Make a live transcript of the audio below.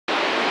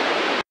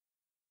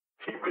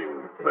keeping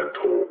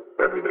mental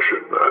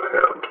ammunition at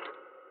hand.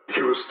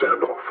 He was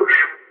standoffish,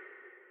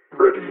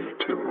 ready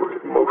to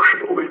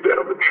emotionally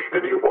damage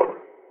anyone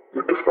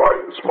who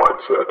defied his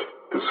mindset,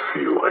 his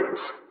feelings,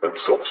 and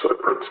self-set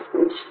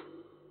principles.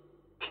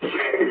 He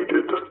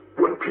hated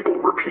when people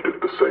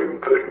repeated the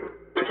same thing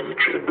to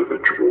each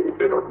individual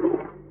in a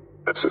room,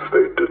 as if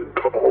they didn't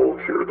all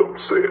hear them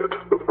say it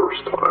the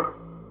first time.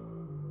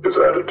 His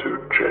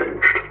attitude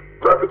changed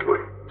rapidly,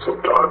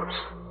 sometimes,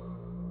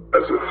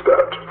 as if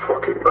that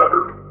fucking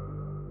mattered.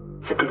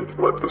 He didn't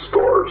let the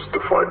stars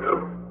define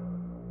him.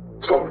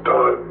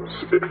 Sometimes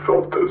it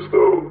felt as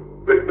though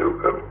they knew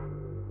him.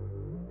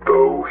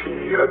 Though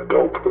he had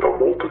dealt with a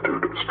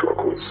multitude of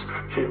struggles,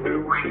 he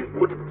knew he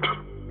wouldn't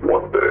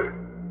one day.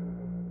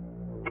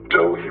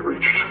 Until he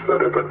reached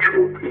that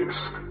eventual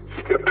peace,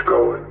 he kept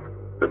going,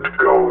 and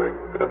going,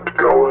 and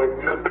going,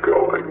 and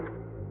going,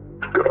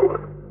 and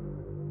going.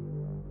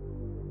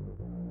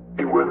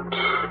 He went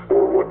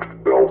for what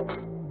felt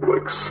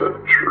like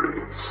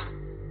centuries.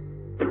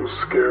 He was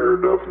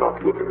scared of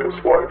not living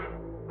his life,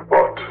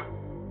 but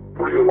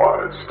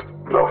realized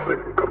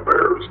nothing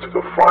compares to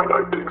the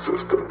finite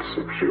existence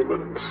of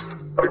humans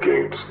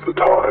against the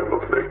time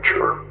of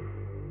nature.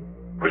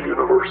 The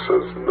universe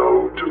says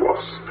no to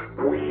us.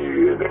 We,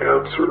 in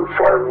answer,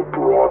 fire a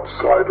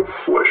broadside of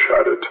flesh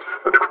at it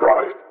and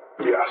cry,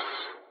 yes.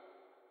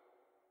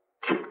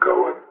 Keep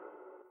going.